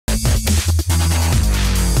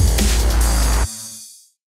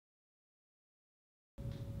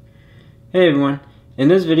Hey everyone, in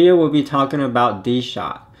this video we'll be talking about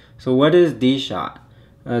Dshot. So what is Dshot?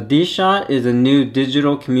 Dshot is a new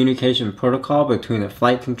digital communication protocol between a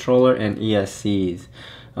flight controller and ESCs.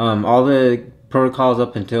 All the protocols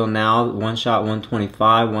up until now, one-shot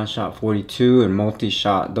 125, one-shot 42, and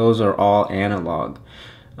multi-shot, those are all analog.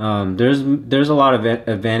 There's a lot of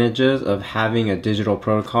advantages of having a digital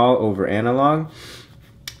protocol over analog.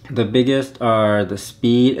 The biggest are the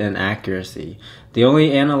speed and accuracy. The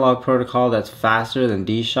only analog protocol that's faster than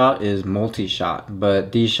Dshot is multi-shot,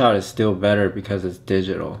 but Dshot is still better because it's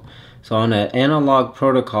digital. So on an analog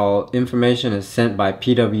protocol, information is sent by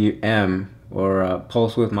PWM, or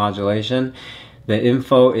pulse width modulation. The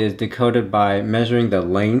info is decoded by measuring the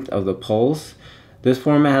length of the pulse. This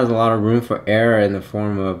format has a lot of room for error in the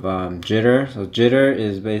form of jitter. So jitter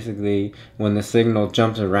is basically when the signal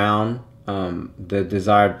jumps around the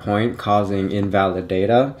desired point, causing invalid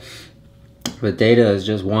data. But data is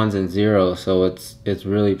just ones and zeros, so it's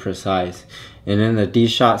really precise. And in the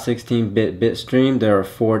Dshot 16-bit bit stream, there are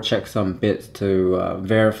 4 checksum bits to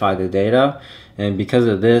verify the data, and because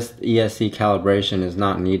of this, ESC calibration is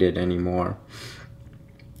not needed anymore.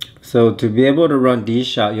 So to be able to run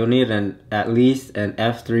Dshot, you'll need at least an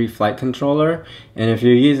F3 flight controller, and if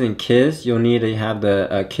you're using KISS, you'll need to have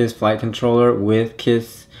the KISS flight controller with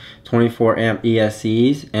KISS 24 amp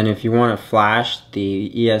ESCs, and if you want to flash the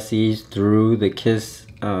ESCs through the KISS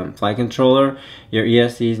flight controller, your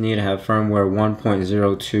ESCs need to have firmware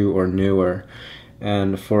 1.02 or newer.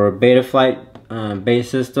 And for Betaflight base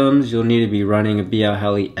systems, you'll need to be running a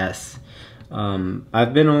BLHeli S.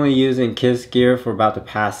 I've been only using KISS gear for about the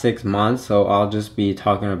past 6 months, so I'll just be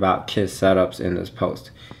talking about KISS setups in this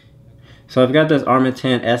post. So I've got this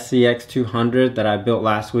Armatan SCX200 that I built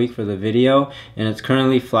last week for the video, and it's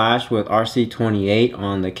currently flashed with RC28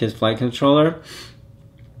 on the KISS flight controller.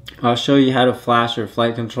 I'll show you how to flash your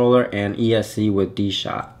flight controller and ESC with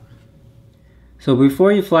Dshot. So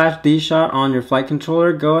before you flash Dshot on your flight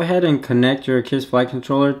controller, go ahead and connect your KISS flight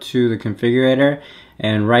controller to the configurator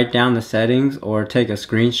and write down the settings or take a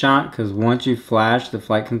screenshot, because once you flash the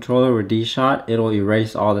flight controller with Dshot, it'll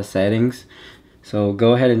erase all the settings. So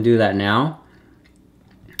go ahead and do that now.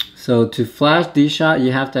 So to flash Dshot,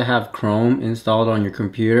 you have to have Chrome installed on your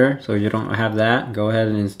computer. So if you don't have that, go ahead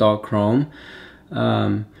and install Chrome.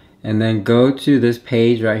 And then go to this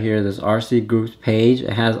page right here, this RC groups page.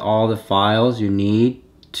 It has all the files you need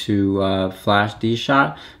to flash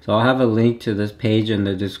Dshot. So I'll have a link to this page in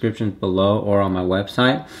the description below or on my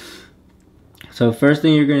website. So first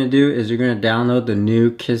thing you're going to do is you're going to download the new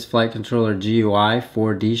KISS Flight Controller GUI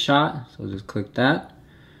for Dshot. So just click that.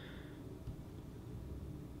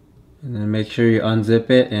 And then make sure you unzip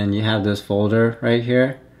it and you have this folder right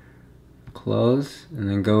here. Close, and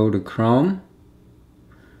then go to Chrome.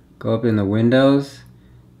 Go up in the Windows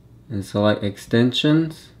and select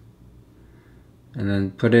Extensions. And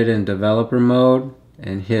then put it in developer mode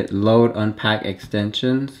and hit Load Unpack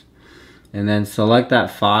Extensions. And then select that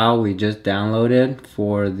file we just downloaded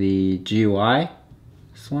for the GUI,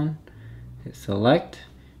 this one. Hit select.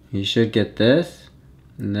 You should get this,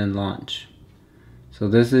 and then launch. So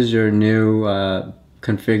this is your new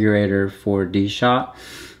configurator for Dshot.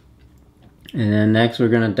 And then next we're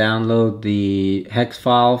going to download the hex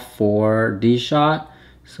file for Dshot.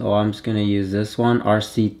 So I'm just going to use this one,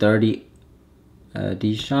 RC30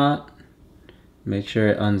 Dshot. Make sure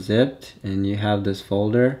it unzipped and you have this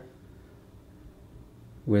folder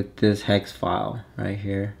with this hex file right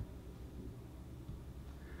here.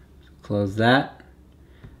 Close that.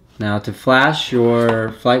 Now to flash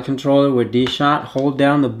your flight controller with Dshot, hold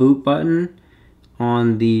down the boot button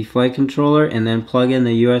on the flight controller and then plug in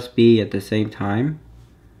the USB at the same time.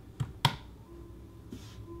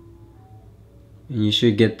 And you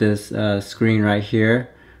should get this screen right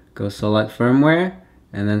here. Go select firmware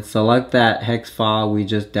and then select that hex file we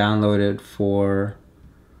just downloaded for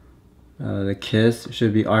the KISS. It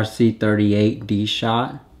should be RC38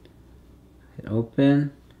 Dshot. Hit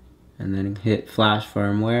open and then hit flash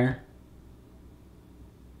firmware.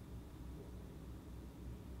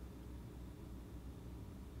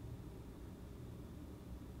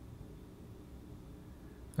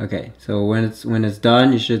 Okay, so when it's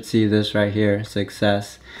done, you should see this right here,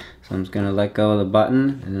 success. So I'm just gonna let go of the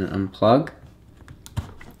button and then unplug.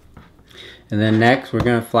 And then next, we're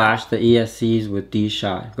going to flash the ESCs with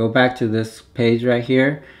Dshot. Go back to this page right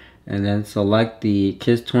here, and then select the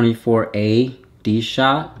KISS 24A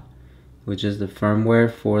Dshot, which is the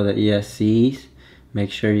firmware for the ESCs.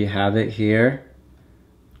 Make sure you have it here.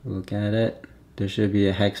 Look at it. There should be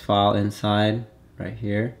a hex file inside right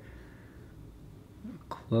here.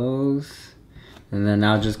 Close. And then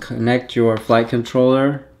now just connect your flight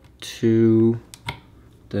controller to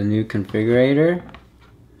the new configurator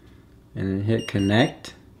and then hit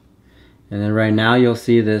connect. And then right now you'll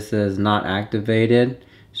see this says not activated.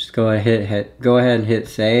 Just go ahead and hit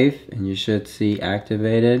save and you should see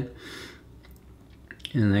activated.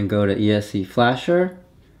 And then go to ESC Flasher.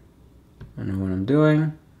 I know what I'm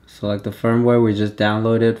doing. Select the firmware we just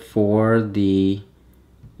downloaded for the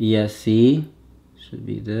ESC. Should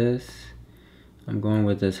be this. I'm going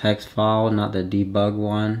with this hex file, not the debug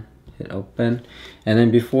one. Hit open. And then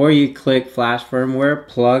before you click flash firmware,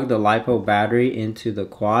 plug the LiPo battery into the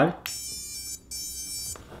quad.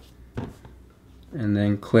 And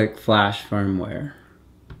then click flash firmware.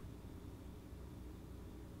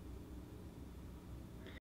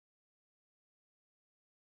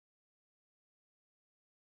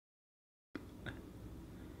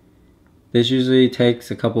 This usually takes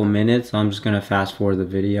a couple minutes, so I'm just going to fast forward the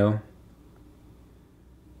video.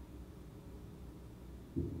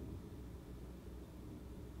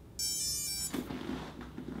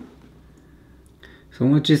 So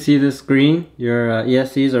once you see the screen, your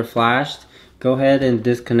ESCs are flashed. Go ahead and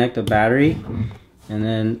disconnect the battery and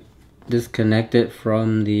then disconnect it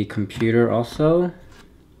from the computer also.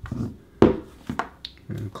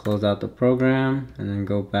 And close out the program and then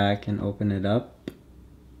go back and open it up.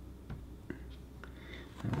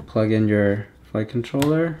 And plug in your flight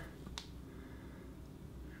controller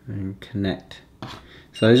and connect.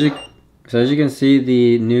 So as you can see,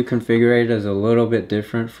 the new configurator is a little bit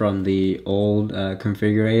different from the old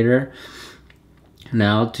configurator.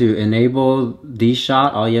 Now to enable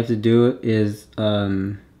Dshot, all you have to do is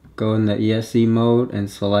go in the ESC mode and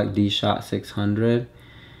select Dshot 600,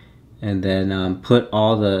 and then put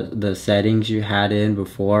all the settings you had in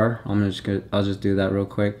before. I'll just do that real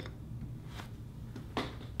quick.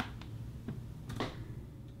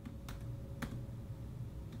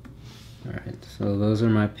 Alright, so those are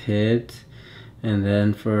my PIDs, and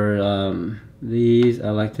then for these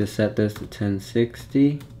I like to set this to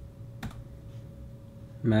 1060.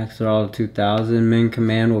 Max throttle 2000. Min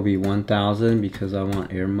command will be 1000 because I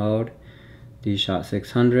want air mode. Dshot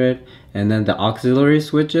 600. And then the auxiliary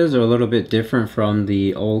switches are a little bit different from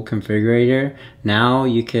the old configurator. Now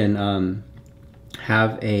you can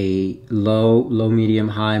have a low, medium,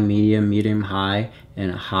 high, medium, high,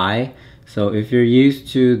 and a high. So if you're used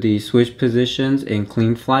to the switch positions in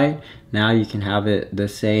clean flight, now you can have it the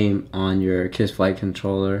same on your KISS flight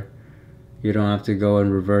controller. You don't have to go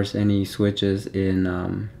and reverse any switches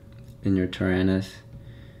in your Tyrannus.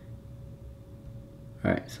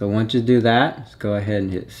 Alright, so once you do that, just go ahead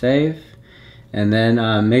and hit save. And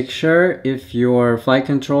then make sure if your flight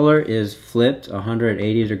controller is flipped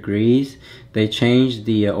 180 degrees, they changed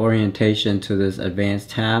the orientation to this advanced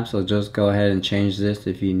tab, so just go ahead and change this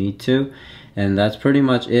if you need to. And that's pretty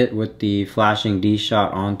much it with the flashing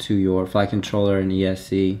Dshot onto your flight controller and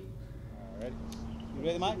ESC. Alright, you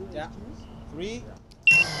ready, Mike? Yeah. 3.